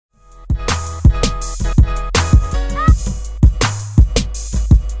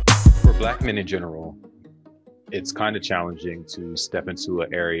Black men in general, it's kind of challenging to step into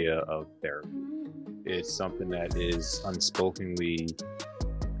an area of therapy. It's something that is unspokenly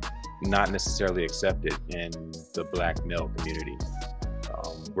not necessarily accepted in the Black male community.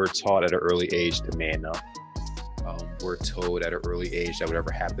 We're taught at an early age to man up. We're told at an early age that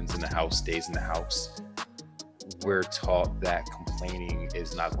whatever happens in the house stays in the house. We're taught that complaining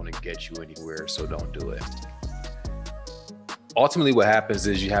is not going to get you anywhere, so don't do it. Ultimately, what happens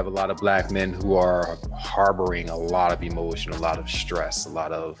is you have a lot of Black men who are harboring a lot of emotion, a lot of stress, a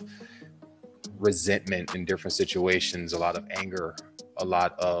lot of resentment in different situations, a lot of anger, a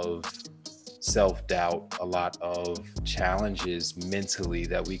lot of self-doubt, a lot of challenges mentally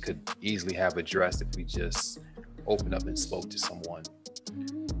that we could easily have addressed if we just opened up and spoke to someone.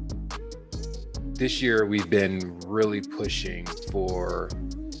 This year, we've been really pushing for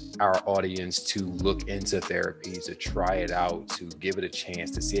our audience to look into therapy, to try it out, to give it a chance,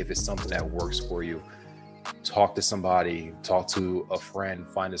 to see if it's something that works for you. Talk to somebody, talk to a friend,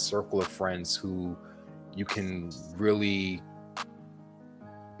 find a circle of friends who you can really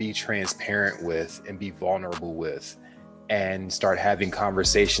be transparent with and be vulnerable with, and start having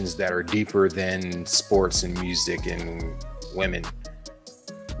conversations that are deeper than sports and music and women.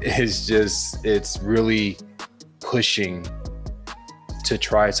 It's really pushing to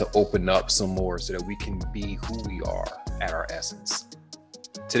try to open up some more so that we can be who we are at our essence.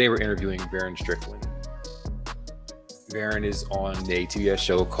 Today we're interviewing VAIRRUN Strickland. VAIRRUN is on a TBS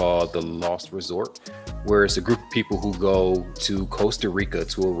show called The Lost Resort, where it's a group of people who go to Costa Rica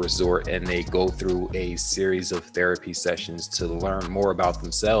to a resort and they go through a series of therapy sessions to learn more about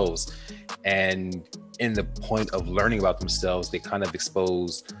themselves. And in the point of learning about themselves, they kind of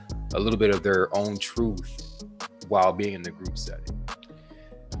expose a little bit of their own truth while being in the group setting.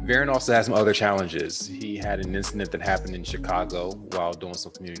 VAIRRUN also has some other challenges. He had an incident that happened in Chicago while doing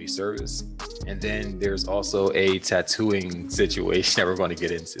some community service. And then there's also a tattooing situation that we're going to get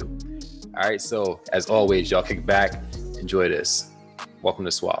into. All right, so as always, y'all kick back, enjoy this. Welcome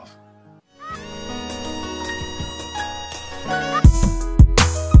to Suave.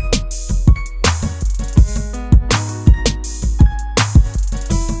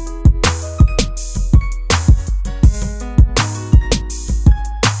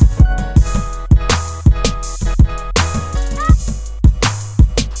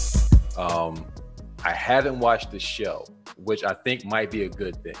 I haven't watched the show, which I think might be a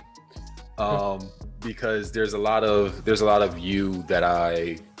good thing. Because there's a lot of you that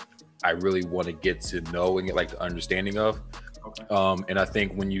I really want to get to know and get like the understanding of. Okay. And I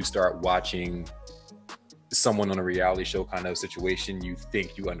think when you start watching someone on a reality show kind of situation, you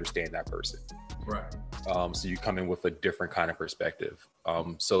think you understand that person. Right. So you come in with a different kind of perspective.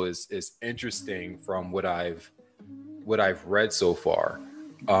 So it's interesting from what I've read so far.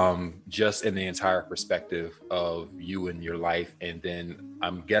 Just in the entire perspective of you and your life. And then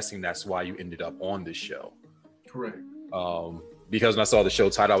I'm guessing that's why you ended up on this show. Correct. Because when I saw the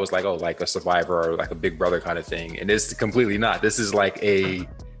show title, I was like, oh, like a Survivor or like a Big Brother kind of thing. And it's completely not. This is like a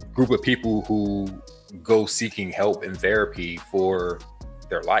group of people who go seeking help and therapy for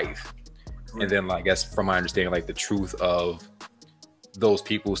their life. Correct. And then, like, I guess from my understanding, like the truth of those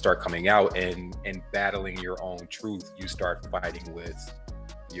people start coming out and battling your own truth, you start fighting with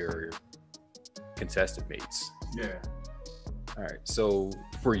your contestant mates. Yeah. All right. So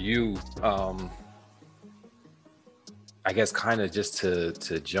for you, I guess kind of just to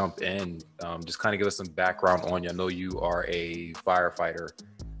jump in, just kind of give us some background on you. I know you are a firefighter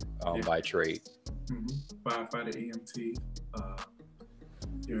by trade. Mm-hmm. Firefighter EMT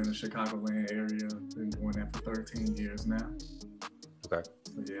here in the Chicagoland area. Been doing that for 13 years now. Okay.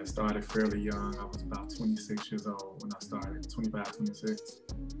 So yeah, I started fairly young. I was about 26 years old when I started, 25, 26.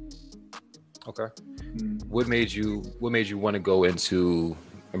 Okay. What made you want to go into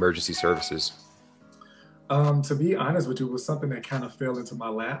emergency services? To be honest with you, it was something that kind of fell into my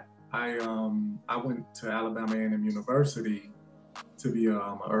lap. I went to Alabama A&M University to be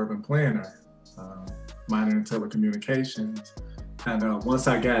an urban planner, minor in telecommunications. And once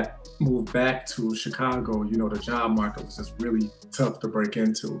I got moved back to Chicago, you know, the job market was just really tough to break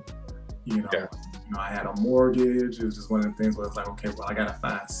into. You know, yeah. You know, I had a mortgage. It was just one of the things where it's like, okay, well, I got to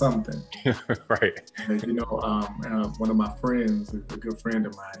find something. Right. And, you know, one of my friends, a good friend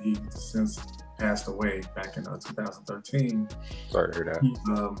of mine, he since passed away back in 2013. Sorry to hear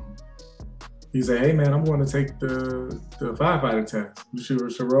that. He said, hey, man, I'm going to take the firefighter test. You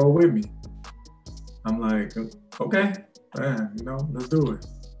should roll with me. I'm like, okay, man, you know, let's do it.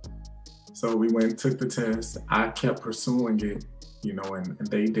 So we went and took the test. I kept pursuing it, you know, and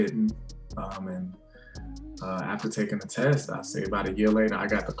they didn't. And After taking the test, I say about a year later, I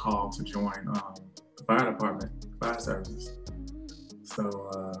got the call to join the fire department, fire service.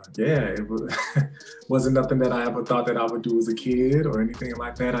 So yeah, it was, wasn't nothing that I ever thought that I would do as a kid or anything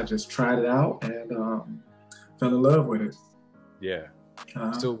like that. I just tried it out and fell in love with it. Yeah.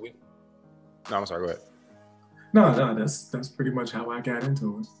 So, no, I'm sorry. Go ahead. No, that's pretty much how I got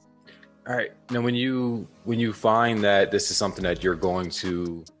into it. All right. Now, when you find that this is something that you're going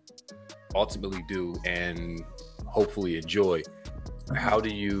to ultimately do and hopefully enjoy, how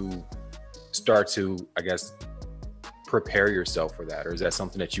do you start to, I guess, prepare yourself for that? Or is that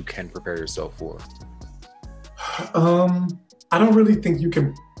something that you can prepare yourself for? I don't really think you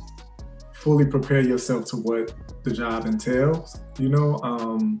can fully prepare yourself to what the job entails, you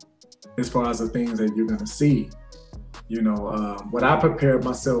know, as far as the things that you're going to see. You know, what I prepared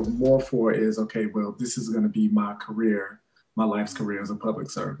myself more for is, okay, well, this is going to be my career, my life's career as a public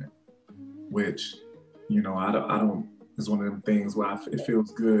servant, which, you know, I don't, is one of them things where it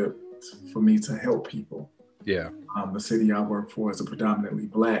feels good for me to help people. Yeah. The city I work for is a predominantly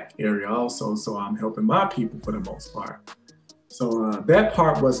Black area also, so I'm helping my people for the most part. So that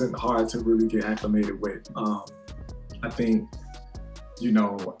part wasn't hard to really get acclimated with. I think, you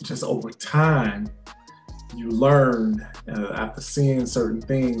know, just over time, you learn after seeing certain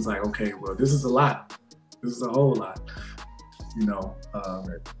things like, okay, well, this is a lot. This is a whole lot, you know,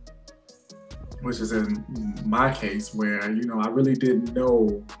 which is in my case where, you know, I really didn't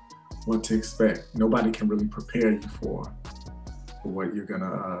know what to expect. Nobody can really prepare you for what you're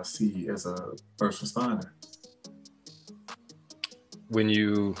gonna see as a first responder.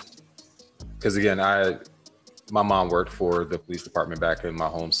 Because again, my mom worked for the police department back in my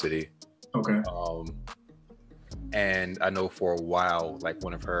home city. Okay. And I know for a while, like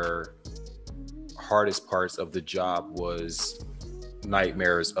one of her hardest parts of the job was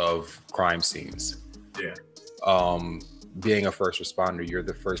nightmares of crime scenes. Yeah. Being a first responder, you're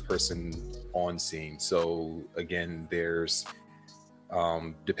the first person on scene. So again, there's,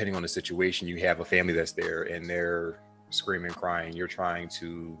 depending on the situation, you have a family that's there and they're screaming, crying. You're trying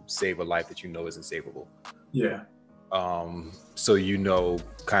to save a life that you know isn't savable. Yeah. So, you know,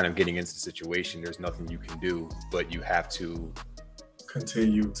 kind of getting into the situation, there's nothing you can do, but you have to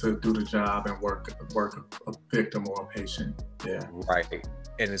continue to do the job and work a victim or a patient. Yeah. Right.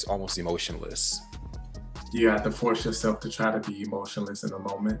 And it's almost emotionless. You have to force yourself to try to be emotionless in the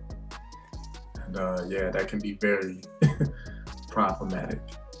moment. And yeah, that can be very problematic.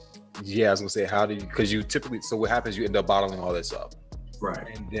 Yeah, I was gonna say, because you typically, so what happens, you end up bottling all this up.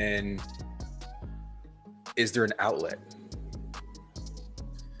 Right. And then, is there an outlet?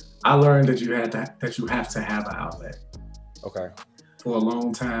 I learned that you have to have an outlet. Okay. For a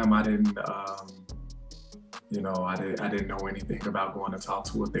long time, I didn't, you know, I didn't know anything about going to talk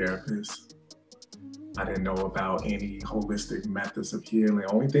to a therapist. I didn't know about any holistic methods of healing.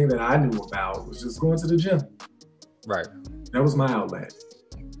 The only thing that I knew about was just going to the gym. Right. That was my outlet.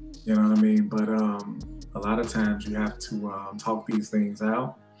 You know what I mean? But a lot of times you have to talk these things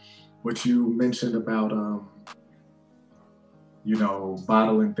out. What you mentioned about, you know,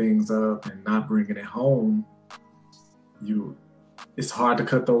 bottling things up and not bringing it home, it's hard to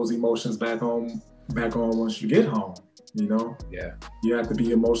cut those emotions back on once you get home, you know? Yeah. You have to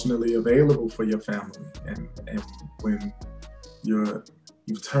be emotionally available for your family. And when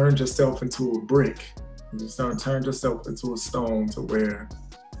you've turned yourself into a brick, turned yourself into a stone to where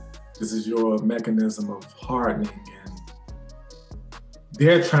this is your mechanism of hardening, and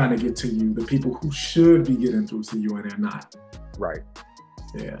they're trying to get to you, the people who should be getting through to you, and they're not. Right.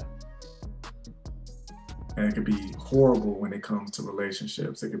 Yeah. And it could be horrible when it comes to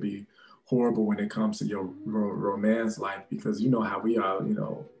relationships. It could be horrible when it comes to your romance life, because you know how we are, you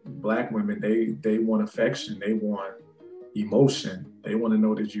know, Black women, they want affection, they want emotion, they want to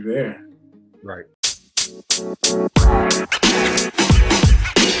know that you're there. Right.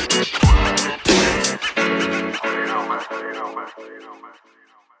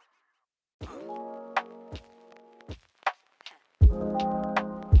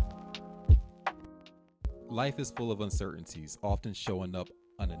 Life is full of uncertainties, often showing up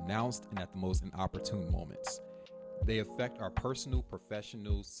unannounced and at the most inopportune moments. They affect our personal,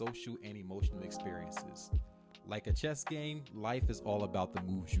 professional, social, and emotional experiences. Like a chess game, life is all about the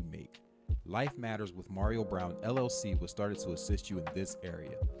moves you make. Life Matters with Mario Brown LLC was started to assist you in this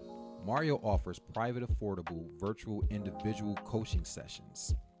area. Mario offers private, affordable, virtual, individual coaching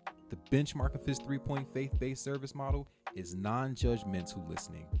sessions. The benchmark of his 3-point faith-based service model is non-judgmental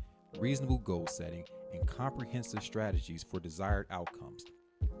listening, reasonable goal setting, and comprehensive strategies for desired outcomes.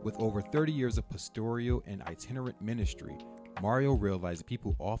 With over 30 years of pastoral and itinerant ministry, Mario realized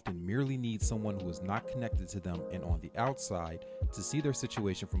people often merely need someone who is not connected to them and on the outside to see their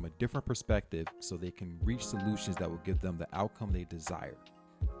situation from a different perspective so they can reach solutions that will give them the outcome they desire.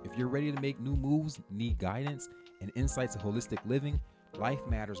 If you're ready to make new moves, need guidance, and insights to holistic living, Life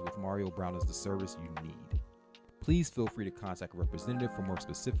Matters with Mario Brown is the service you need. Please feel free to contact a representative for more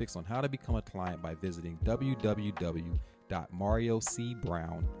specifics on how to become a client by visiting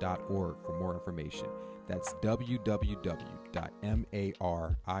www.mariocbrown.org for more information. That's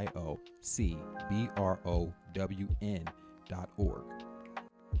www.mariocbrown.org.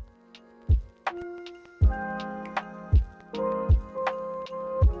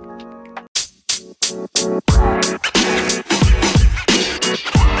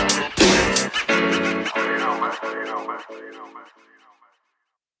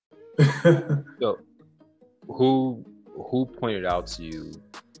 So, who pointed out to you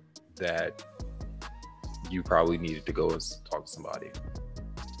that you probably needed to go and talk to somebody?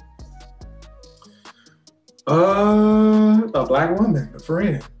 A Black woman, a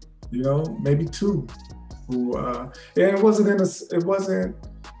friend, maybe two. Who it wasn't a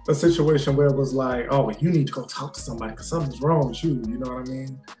situation where it was like, oh, you need to go talk to somebody because something's wrong with you. You know what I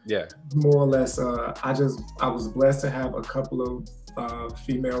mean? Yeah. More or less, I was blessed to have a couple of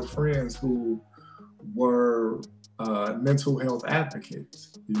female friends who were mental health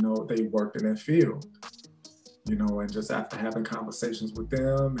advocates. They worked in that field. And just after having conversations with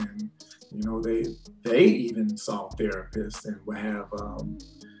them, and they even saw therapists and would have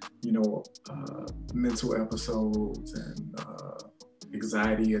mental episodes and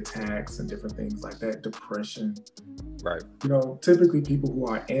anxiety attacks and different things like that, depression. Right. Typically people who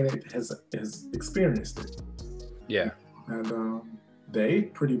are in it has experienced it. Yeah. And they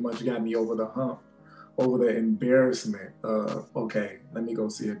pretty much got me over the hump, over the embarrassment of, okay, let me go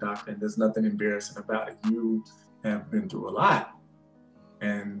see a doctor, and there's nothing embarrassing about it. You have been through a lot,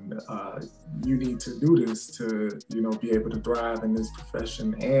 and you need to do this to, be able to thrive in this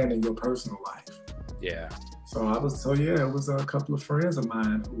profession and in your personal life. Yeah. So it was a couple of friends of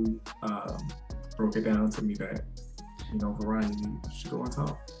mine who broke it doon to me that, VAIRRUN, you should go and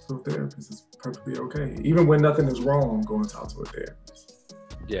talk to a therapist. It's perfectly okay. Even when nothing is wrong, go and talk to a therapist.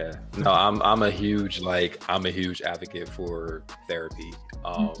 Yeah. No, I'm a huge advocate for therapy.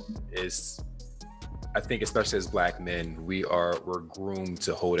 I think especially as Black men, we're groomed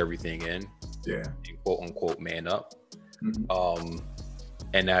to hold everything in. Yeah. And quote unquote man up. Mm-hmm.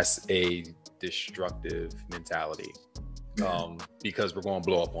 And that's a destructive mentality. Because we're going to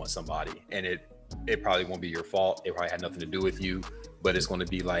blow up on somebody, and it probably won't be your fault. It probably had nothing to do with you, but it's going to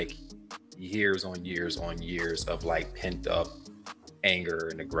be like years on years on years of like pent up anger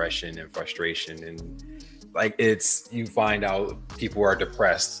and aggression and frustration. And like you find out people are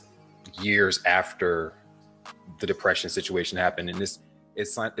depressed years after the depression situation happened. And it's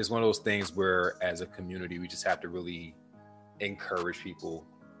one of those things where as a community, we just have to really encourage people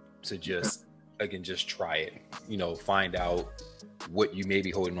to just try it, find out what you may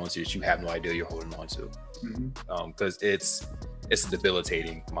be holding on to that you have no idea you're holding on to. Because it's a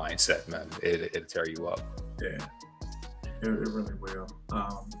debilitating mindset, man. It'll tear you up. Yeah, it really will.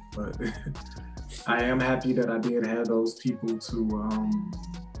 But I am happy that I did have those people to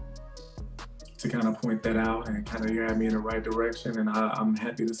kind of point that out and kind of guide me in the right direction. And I'm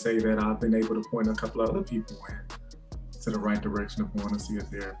happy to say that I've been able to point a couple of other people to the right direction of going to see a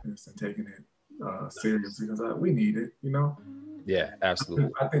therapist and taking it seriously, because we need it, Yeah,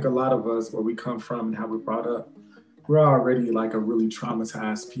 absolutely. I think a lot of us, where we come from and how we're brought up, we're already like a really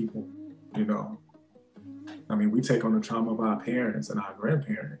traumatized people, I mean, we take on the trauma of our parents and our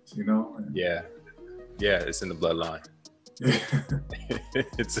grandparents, And, yeah, it's in the bloodline.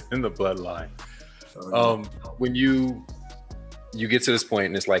 It's in the bloodline. When you get to this point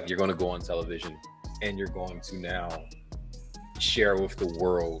and it's like you're going to go on television and you're going to now share with the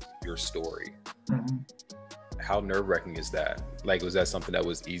world your story. Mm-hmm. How nerve-wracking is that? Like, was that something that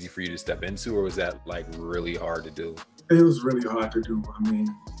was easy for you to step into, or was that like really hard to do? It was really hard to do. I mean,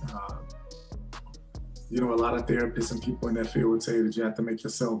 a lot of therapists and people in that field would say that you have to make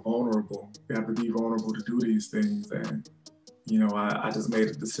yourself vulnerable. You have to be vulnerable to do these things. And, I just made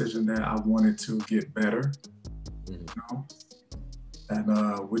a decision that I wanted to get better,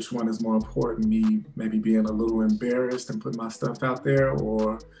 and which one is more important, me maybe being a little embarrassed and putting my stuff out there,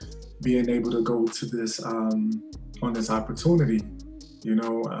 or being able to go to this, on this opportunity,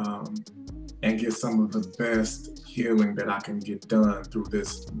 and get some of the best healing that I can get done through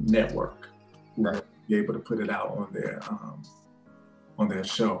this network. Right. Be able to put it out on their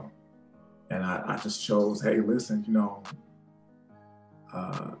show. And I just chose, hey, listen,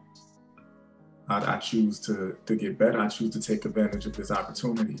 I choose to get better. I choose to take advantage of this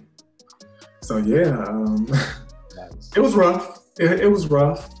opportunity. So yeah, Nice. it was rough. It was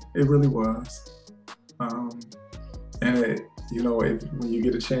rough. It really was. And it, you know, when you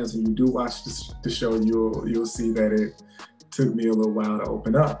get a chance and you do watch the show, you'll see that it took me a little while to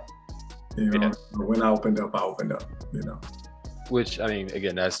open up. You know, yeah. When I opened up, you know. Which, I mean,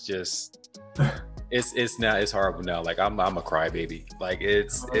 again, that's just, it's horrible now. Like I'm a crybaby. Like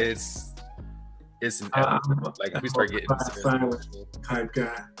it's inevitable. Like if we start getting silent type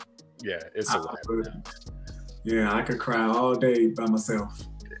guy. Yeah, it's a lot. Yeah, I could cry all day by myself.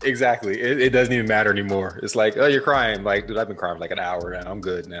 Exactly. It doesn't even matter anymore. It's like, oh, you're crying. Like, dude, I've been crying for like an hour now. I'm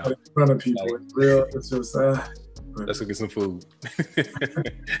good now. In front of people, like, it's real. It's just, let's go get some food.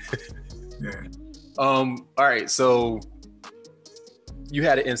 Yeah. All right. So you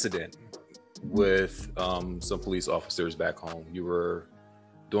had an incident with some police officers back home. You were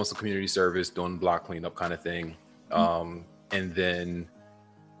doing some community service, doing block cleanup kind of thing. And then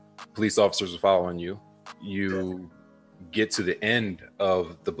police officers were following you. You get to the end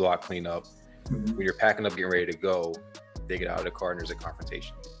of the block cleanup. When you're packing up, getting ready to go, they get out of the car and there's a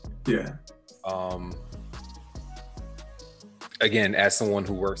confrontation. Yeah. Again, as someone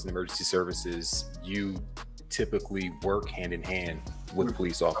who works in emergency services, you typically work hand in hand with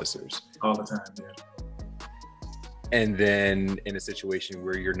police officers. All the time, yeah. And then in a situation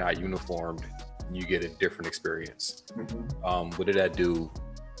where you're not uniformed, you get a different experience. What did that do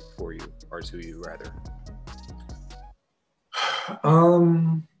for you, or to you rather?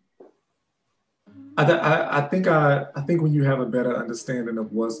 I think when you have a better understanding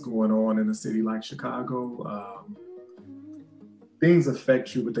of what's going on in a city like Chicago, things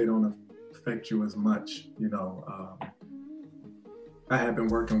affect you, but they don't affect you as much. You know, I have been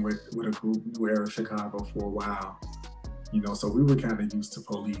working with a group, New Era Chicago, for a while. You know, so we were kind of used to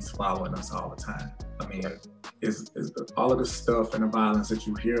police following us all the time. I mean, is all of the stuff and the violence that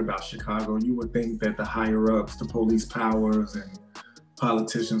you hear about Chicago, you would think that the higher ups, the police powers and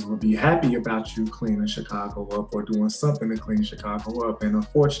politicians would be happy about you cleaning Chicago up or doing something to clean Chicago up. And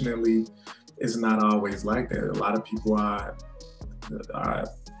unfortunately, it's not always like that. A lot of people are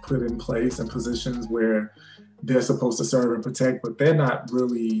put in place in positions where they're supposed to serve and protect, but they're not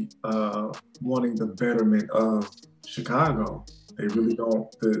really wanting the betterment of Chicago. They really don't.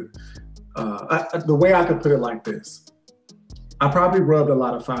 The way I could put it like this, I probably rubbed a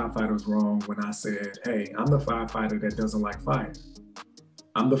lot of firefighters wrong when I said, hey, I'm the firefighter that doesn't like fire.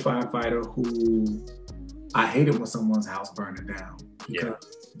 I'm the firefighter who, I hate it when someone's house burning down because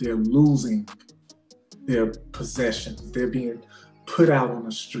they're losing their possessions. They're being put out on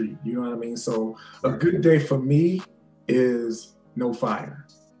the street. You know what I mean? So a good day for me is no fire.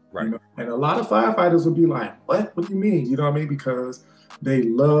 Right. You know? And a lot of firefighters will be like, what? What do you mean? You know what I mean? Because they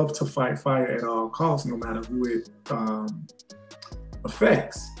love to fight fire at all costs, no matter who it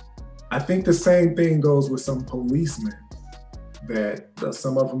affects. I think the same thing goes with some policemen, that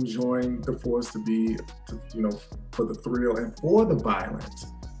some of them join the force for the thrill and for the violence,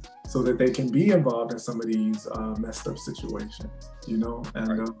 so that they can be involved in some of these messed up situations, you know?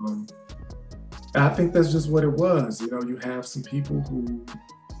 And I think that's just what it was. You know, you have some people who,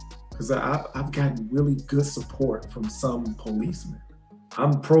 because I've gotten really good support from some policemen.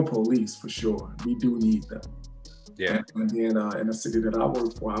 I'm pro-police for sure. We do need them. Yeah. And then in the city that I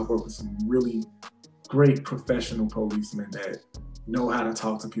work for, I work with some really great professional policemen that know how to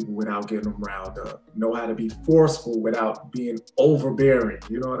talk to people without getting them riled up, know how to be forceful without being overbearing,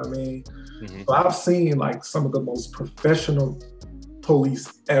 you know what I mean? So I've seen like some of the most professional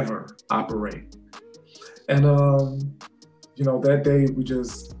police ever operate. And, you know, that day we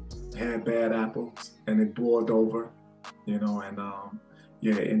just had bad apples and it boiled over, you know, and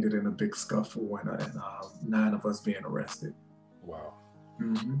it ended in a big scuffle and 9 of us being arrested. Wow.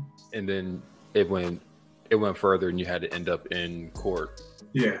 And then it went further and you had to end up in court.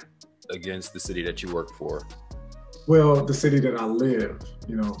 Yeah. Against the city that you work for. Well, the city that I live,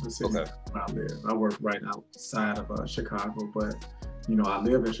 you know, the city that I live. I work right outside of Chicago, but, you know, I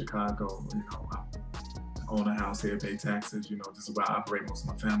live in Chicago. You know, I own a house here, pay taxes. You know, this is where I operate. Most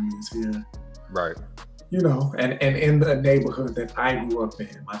of my family is here. Right. You know, and in the neighborhood that I grew up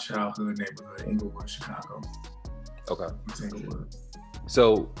in, my childhood neighborhood, Inglewood, Chicago. Okay. It's Inglewood.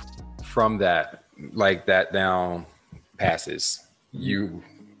 So from that, like that down passes, you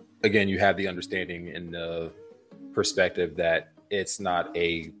have the understanding and the perspective that it's not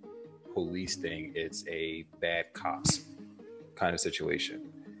a police thing, it's a bad cops kind of situation.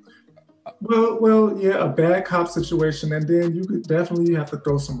 Well, yeah, a bad cop situation, and then you could definitely have to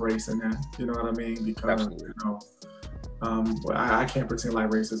throw some race in there. You know what I mean? Because you know, I can't pretend like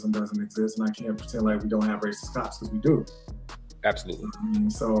racism doesn't exist, and I can't pretend like we don't have racist cops, because we do. Absolutely. I mean,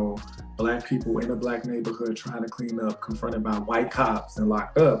 so Black people in a Black neighborhood trying to clean up, confronted by white cops and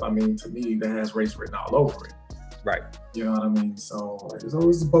locked up. I mean, to me, that has race written all over it. Right. You know what I mean? So it's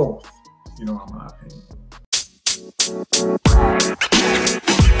always both, you know, in my opinion.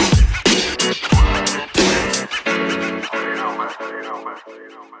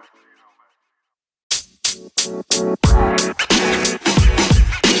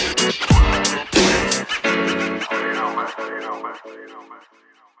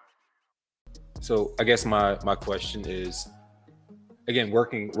 So I guess my question is, again,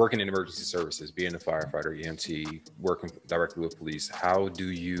 working in emergency services, being a firefighter, EMT, working directly with police, how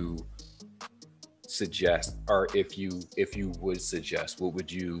do you suggest, or if you would suggest, what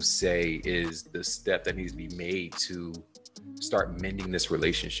would you say is the step that needs to be made to start mending this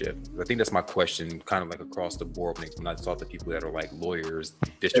relationship? I think that's my question, kind of like across the board when I talk to people that are like lawyers,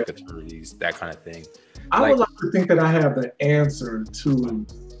 district attorneys, that kind of thing. I would like to think that I have the answer to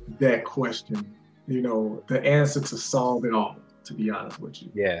that question, you know, the answer to solve it all, to be honest with you.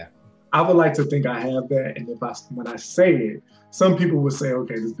 Yeah. I would like to think I have that. And when I say it, some people would say,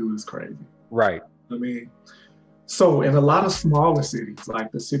 okay, this dude is crazy. Right. I mean, so in a lot of smaller cities,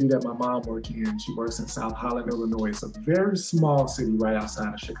 like the city that my mom works in, she works in South Holland, Illinois. It's a very small city right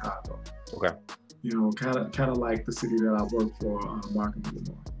outside of Chicago. Okay. You know, kind of like the city that I work for, Markham,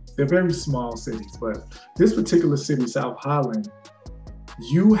 Illinois. They're very small cities, but this particular city, South Holland,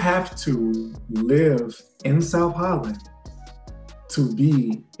 you have to live in South Holland to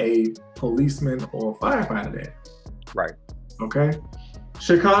be a policeman or firefighter there. Right. Okay.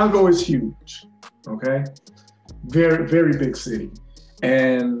 Chicago is huge. Okay. Very, very big city.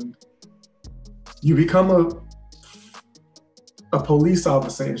 And you become a police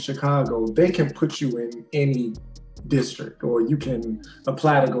officer in Chicago, they can put you in any district, or you can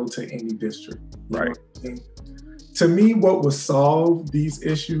apply to go to any district. Right. I mean? To me, what will solve these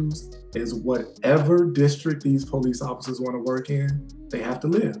issues is whatever district these police officers want to work in, they have to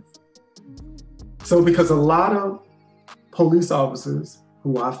live. So because a lot of police officers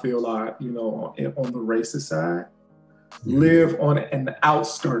who I feel are, you know, on the racist side, live on an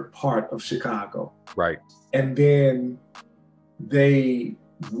outskirt part of Chicago. Right. And then they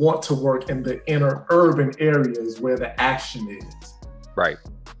want to work in the inner urban areas where the action is. Right.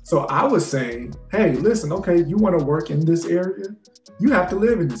 So I was saying, hey, listen, okay, you want to work in this area? You have to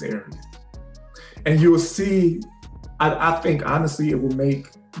live in this area. And you'll see, I think, honestly, it will make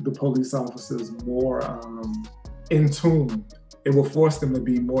the police officers more in tune. It will force them to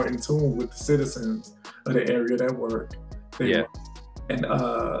be more in tune with the citizens of the area that work. And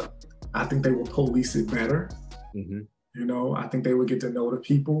I think they will police it better. Mm-hmm. You know, I think they would get to know the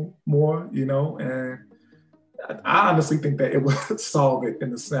people more, you know, and I honestly think that it would solve it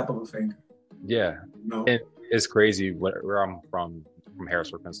in the snap of a finger. Yeah. You know? And it's crazy where I'm from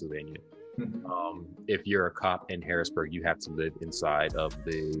Harrisburg, Pennsylvania. Mm-hmm. If you're a cop in Harrisburg, you have to live inside of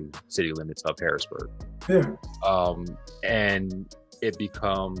the city limits of Harrisburg. Yeah. And it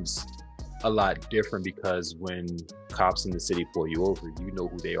becomes a lot different because when cops in the city pull you over, you know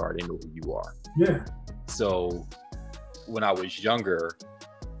who they are, they know who you are. Yeah. So when I was younger,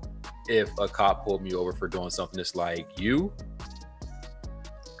 if a cop pulled me over for doing something that's like, you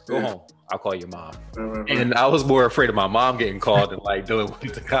go home, I'll call your mom. Right. And I was more afraid of my mom getting called than like dealing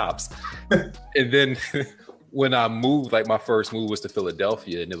with the cops. And then when I moved, like my first move was to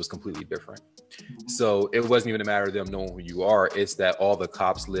Philadelphia, and it was completely different. So it wasn't even a matter of them knowing who you are. It's that all the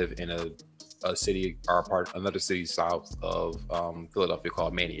cops live in a city, or another city south of Philadelphia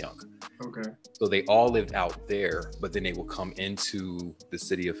called Manayunk. Okay. So they all lived out there, but then they would come into the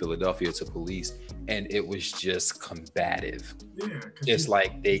city of Philadelphia to police, and it was just combative. Yeah. It's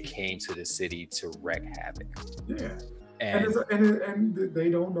like they came to the city to wreak havoc. Yeah. And they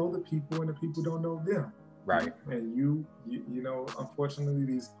don't know the people, and the people don't know them. Right. And you know, unfortunately,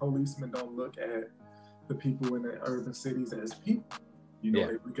 these policemen don't look at the people in the urban cities as people. You know,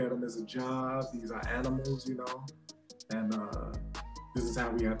 they look at them as a job. These are animals, you know, and this is how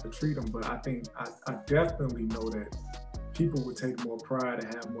we have to treat them. But I think I definitely know that people would take more pride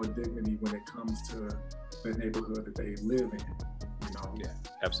and have more dignity when it comes to the neighborhood that they live in, you know. Yeah,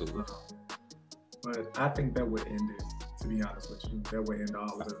 absolutely. But I think that would end it, to be honest with you. That would end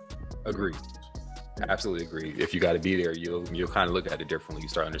all of it. Agreed. Absolutely agree. If you got to be there, you'll kind of look at it differently. You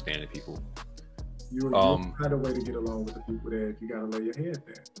start understanding people. You'll find a way to get along with the people there if you got to lay your head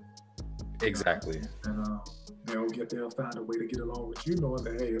there. Exactly. And they'll find a way to get along with you, knowing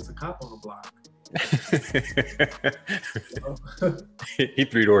that, hey, there's a cop on the block. He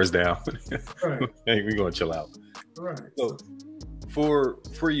 3 doors down. Right. Hey, we're gonna chill out. Right. So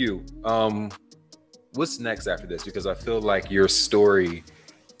for you, what's next after this? Because I feel like your story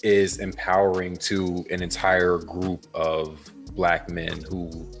is empowering to an entire group of Black men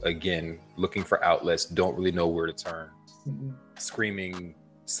who, again, looking for outlets, don't really know where to turn, screaming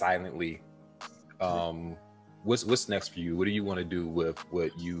silently. What's next for you? What do you want to do with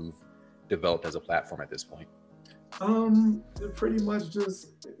what you've developed as a platform at this point? Pretty much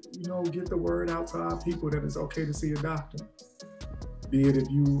just, get the word out to our people that it's okay to see a doctor. Be it if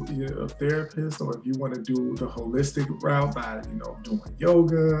you're a therapist, or if you want to do the holistic route by, doing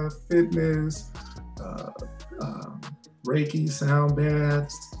yoga, fitness, Reiki, sound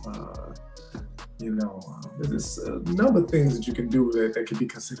baths, there's a number of things that you can do that can be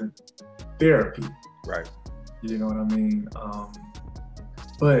considered therapy. Right. You know what I mean?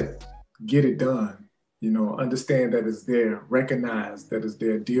 But get it done. Understand that it's there, recognize that it's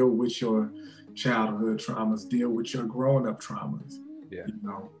there, deal with your childhood traumas, deal with your grown-up traumas. Yeah.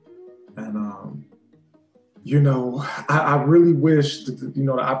 And I really wish that,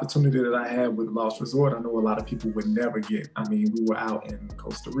 the opportunity that I had with Lost Resort, I know a lot of people would never get. I mean, we were out in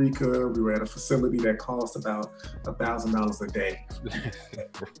Costa Rica, we were at a facility that cost about $1,000 a day.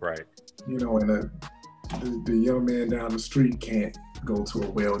 Right. And the young man down the street can't go to a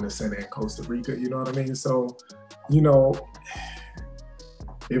wellness center in Costa Rica, you know what I mean? So,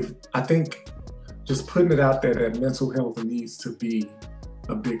 if I think just putting it out there that mental health needs to be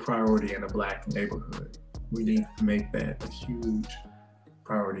a big priority in a Black neighborhood. We need to make that a huge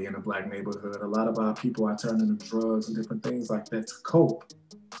priority in a Black neighborhood. A lot of our people are turning to drugs and different things like that to cope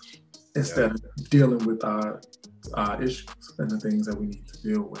instead of dealing with our issues and the things that we need to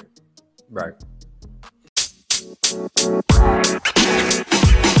deal with. Right.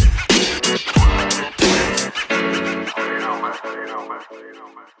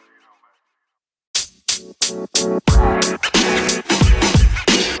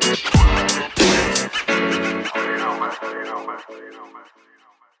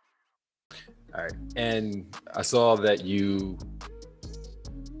 All right, and I saw that you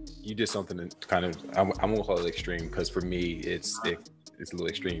did something kind of, I won't call it extreme, because for me it's a little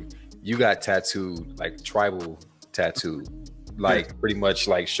extreme. You got tattooed, like tribal tattoo, like pretty much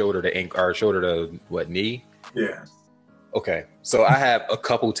like shoulder to what, knee? Yeah. Okay, so I have a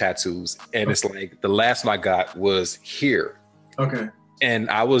couple tattoos, and it's like the last one I got was here. Okay. And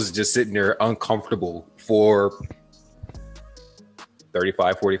I was just sitting there uncomfortable for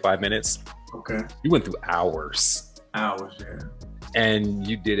 35, 45 minutes. Okay. You went through hours. Hours, yeah. And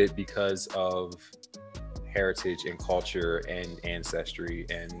you did it because of heritage and culture and ancestry,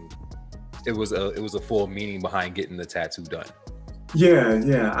 and it was a full meaning behind getting the tattoo done.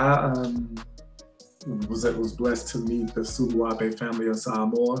 Yeah. I was blessed to meet the Suluabe family of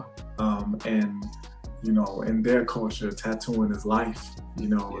Samoa, and in their culture, tattooing is life.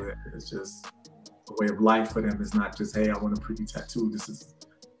 It's just a way of life for them. It's not just, hey, I want a pretty tattoo. This is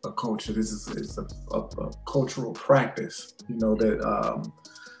a culture. It's a cultural practice.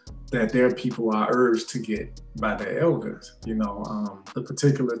 That their people are urged to get by their elders. The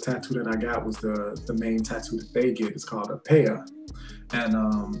particular tattoo that I got was the main tattoo that they get. It's called a pea, and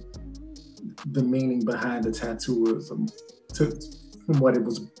the meaning behind the tattoo is, from what it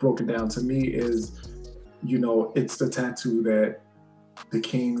was broken down to me, is, it's the tattoo that the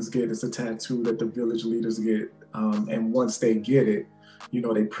kings get. It's a tattoo that the village leaders get, and once they get it,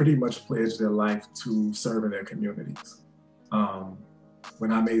 they pretty much pledge their life to serving their communities.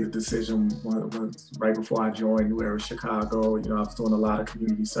 When I made the decision right before I joined New Era Chicago, I was doing a lot of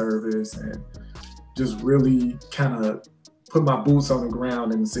community service and just really kind of put my boots on the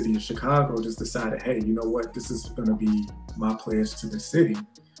ground in the city of Chicago, just decided, hey, you know what, this is going to be my pledge to the city.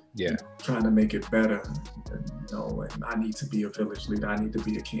 Yeah. Trying to make it better, and I need to be a village leader. I need to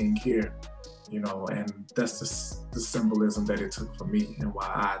be a king here, and that's the symbolism that it took for me and why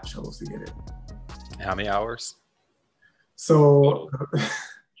I chose to get it. How many hours? So,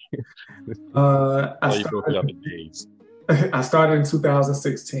 I started in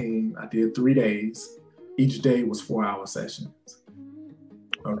 2016. I did 3 days. Each day was 4-hour sessions.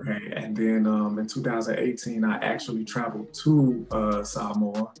 Okay, and then in 2018, I actually traveled to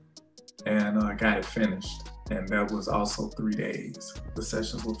Samoa and got it finished. And that was also 3 days. The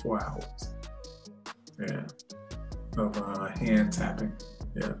sessions were 4 hours. Yeah, of hand tapping.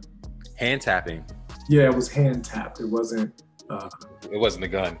 Yeah. Hand tapping? Yeah, it was hand tapped. It wasn't. It wasn't a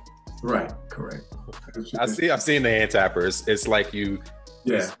gun. Right, correct. I've seen the hand tappers. It's like yeah,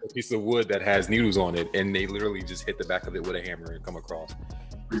 a piece of wood that has needles on it, and they literally just hit the back of it with a hammer and come across.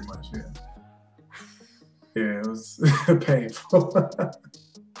 Pretty much, yeah. Yeah, it was painful.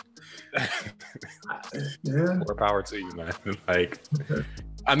 Yeah. More power to you, man. Like,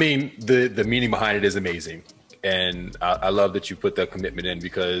 I mean, the meaning behind it is amazing. And I love that you put the commitment in,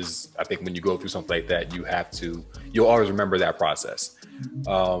 because I think when you go through something like that, you'll always remember that process.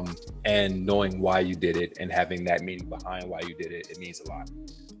 And knowing why you did it and having that meaning behind why you did it, it means a lot.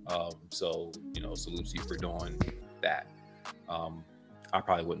 So, salute to you for doing that. I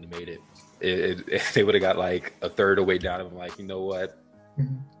probably wouldn't have made it. If they would have got like a third of the way down, I'm like, you know what?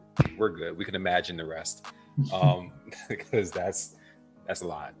 We're good. We can imagine the rest. Because that's a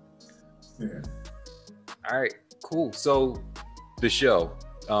lot. Yeah. All right, cool. So the show,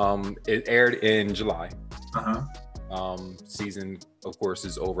 it aired in July. Season, of course,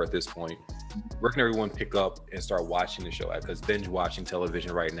 is over at this point. Where can everyone pick up and start watching the show at? Because binge watching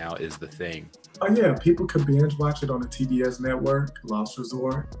television right now is the thing. Oh yeah, people could binge watch it on the TBS network, Lost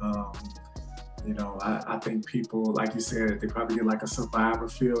Resort. I think people, like you said, they probably get like a Survivor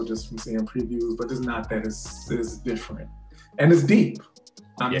feel just from seeing previews, but it's not that. It's different. And it's deep.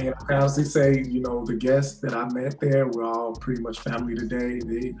 I mean, I can honestly say, the guests that I met there were all pretty much family today.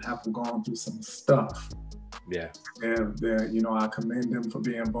 They have gone through some stuff. Yeah. I commend them for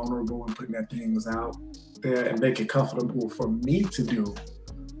being vulnerable and putting their things out there and make it comfortable for me to do.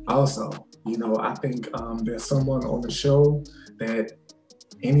 Also, I think there's someone on the show that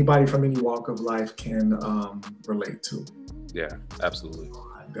anybody from any walk of life can relate to. Yeah, absolutely.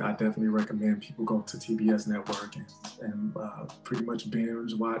 I definitely recommend people go to TBS Network and pretty much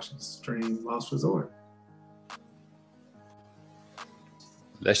binge watch and stream Lost Resort.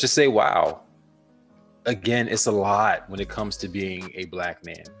 Let's just say, wow. Again, it's a lot when it comes to being a Black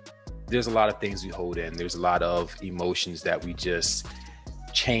man. There's a lot of things we hold in. There's a lot of emotions that we just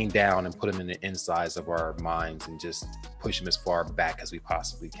chain down and put them in the insides of our minds and just push them as far back as we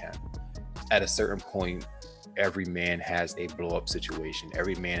possibly can. At a certain point, every man has a blow up situation.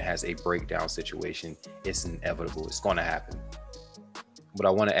 Every man has a breakdown situation. It's inevitable. It's going to happen. What I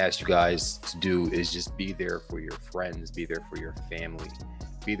want to ask you guys to do is just be there for your friends, be there for your family,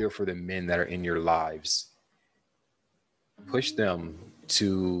 be there for the men that are in your lives. Push them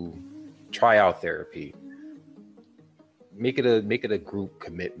to try out therapy. Make it a group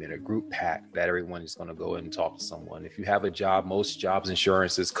commitment, a group pact that everyone is going to go and talk to someone. If you have a job, most jobs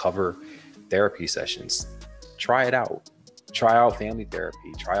insurances cover therapy sessions. Try it out. Try out family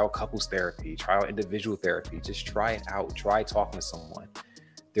therapy. Try out couples therapy. Try out individual therapy. Just try it out. Try talking to someone.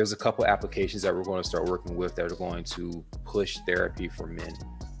 There's a couple applications that we're going to start working with that are going to push therapy for men.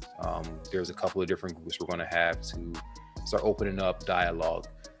 There's a couple of different groups we're going to have to start opening up dialogue.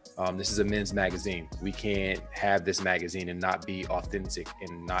 This is a men's magazine. We can't have this magazine and not be authentic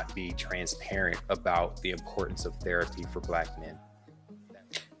and not be transparent about the importance of therapy for Black men.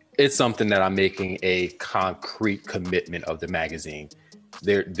 It's something that I'm making a concrete commitment of the magazine.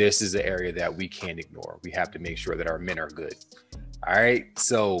 This is an area that we can't ignore. We have to make sure that our men are good. All right.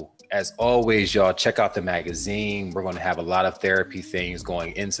 So as always, y'all, check out the magazine. We're going to have a lot of therapy things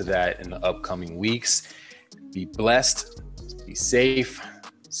going into that in the upcoming weeks. Be blessed. Be safe.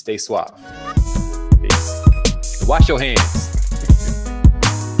 Stay suave. Peace. Wash your hands.